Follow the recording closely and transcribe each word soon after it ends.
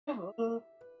Oh,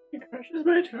 it crushes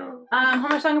my toe. How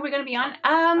much longer are we gonna be on?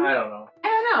 I don't know. I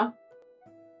don't know.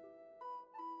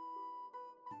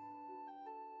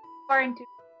 Far into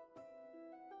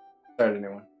Start a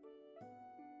new one.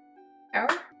 hour.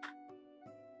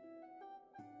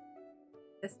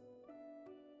 This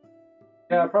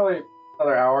Yeah, probably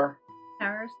another hour.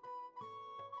 hours.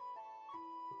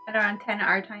 At around 10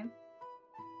 our time.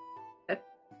 Good.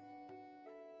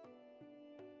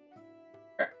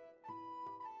 Okay.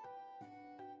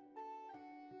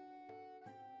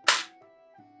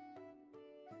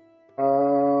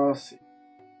 Let's see.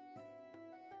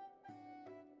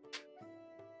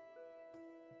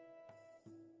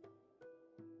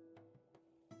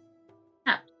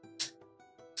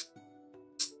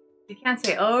 You can't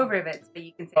say oh rivets, but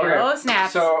you can say oh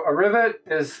snaps. So a rivet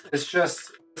is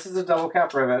just, this is a double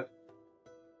cap rivet.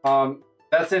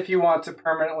 That's if you want to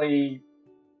permanently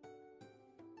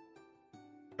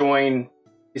join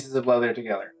pieces of leather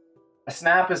together. A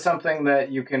snap is something that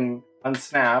you can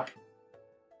unsnap.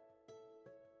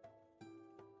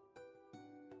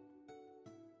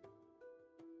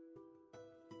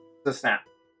 It's a snap.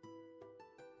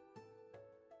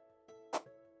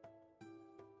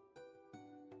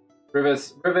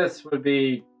 Rivets would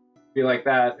be like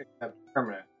that, except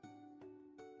permanent.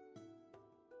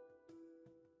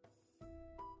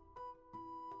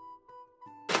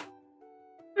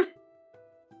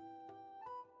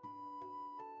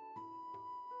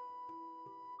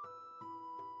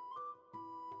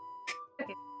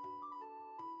 Okay.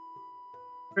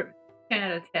 10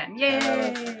 out of 10.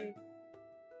 Yay!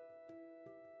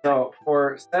 So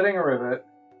for setting a rivet,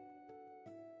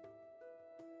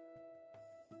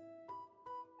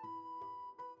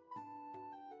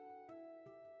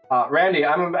 Randy,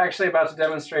 I'm actually about to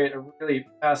demonstrate a really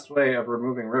fast way of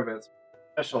removing rivets.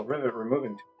 Special rivet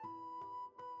removing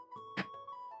tool.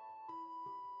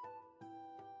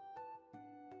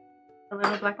 A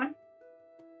little black one?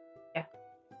 Yeah.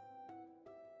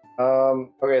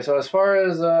 Okay, so as far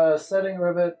as setting a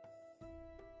rivet,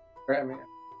 I mean,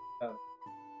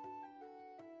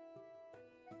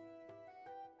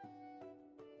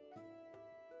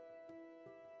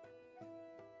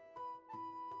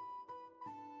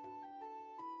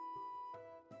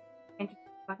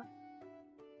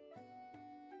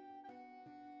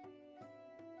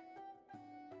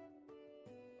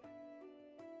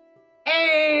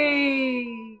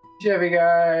 Hey! Chevy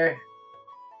guy.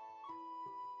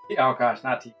 Oh gosh,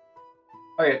 not T.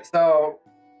 Okay, so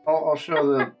I'll show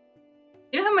the.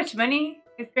 You know how much money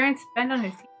his parents spend on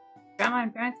his grandma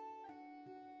and parents?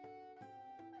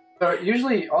 So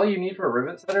usually all you need for a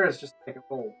rivet setter is just like a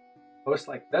little post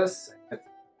like this. It's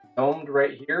domed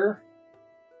right here.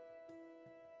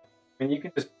 And you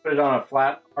can just put it on a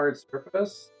flat, hard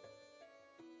surface.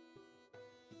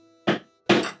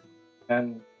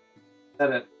 And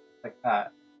set it like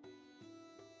that.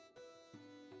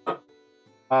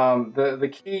 The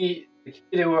key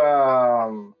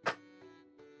to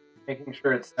making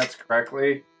sure it sets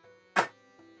correctly, to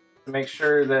make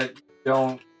sure that you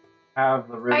don't have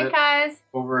the rivet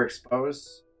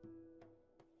overexposed.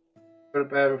 Go to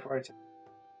bed before I take.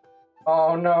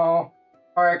 Oh no!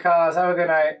 All right, Kaz, have a good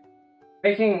night.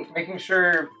 Making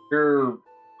sure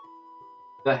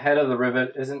the head of the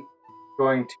rivet isn't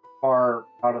going too far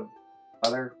out of the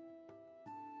leather.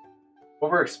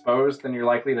 Overexposed, then you're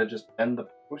likely to just bend the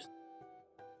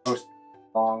post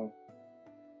long,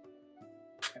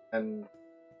 and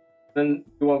then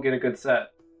you won't get a good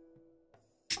set.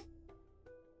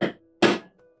 Kind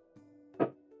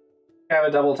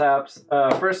of double taps.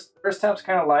 First tap's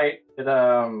kind of light. It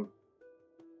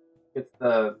gets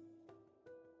the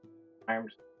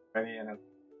timed ready, and then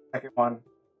the second one,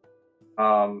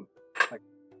 like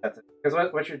that's it.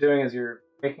 Because what you're doing is you're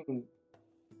making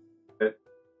it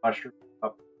mushroom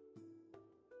up.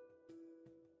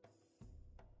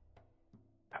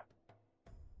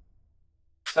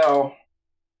 So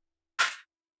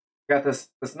got this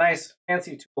nice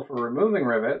fancy tool for removing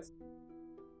rivets.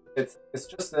 It's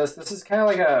just this. This is kind of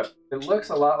like it looks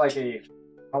a lot like a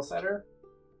file setter,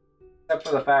 except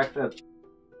for the fact that the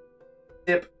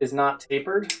tip is not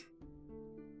tapered,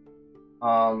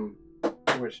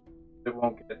 which it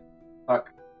won't get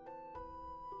stuck.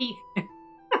 Teeth.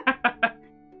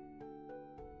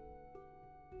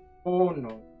 Oh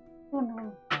no. Oh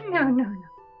no. No.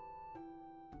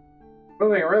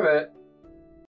 Removing a rivet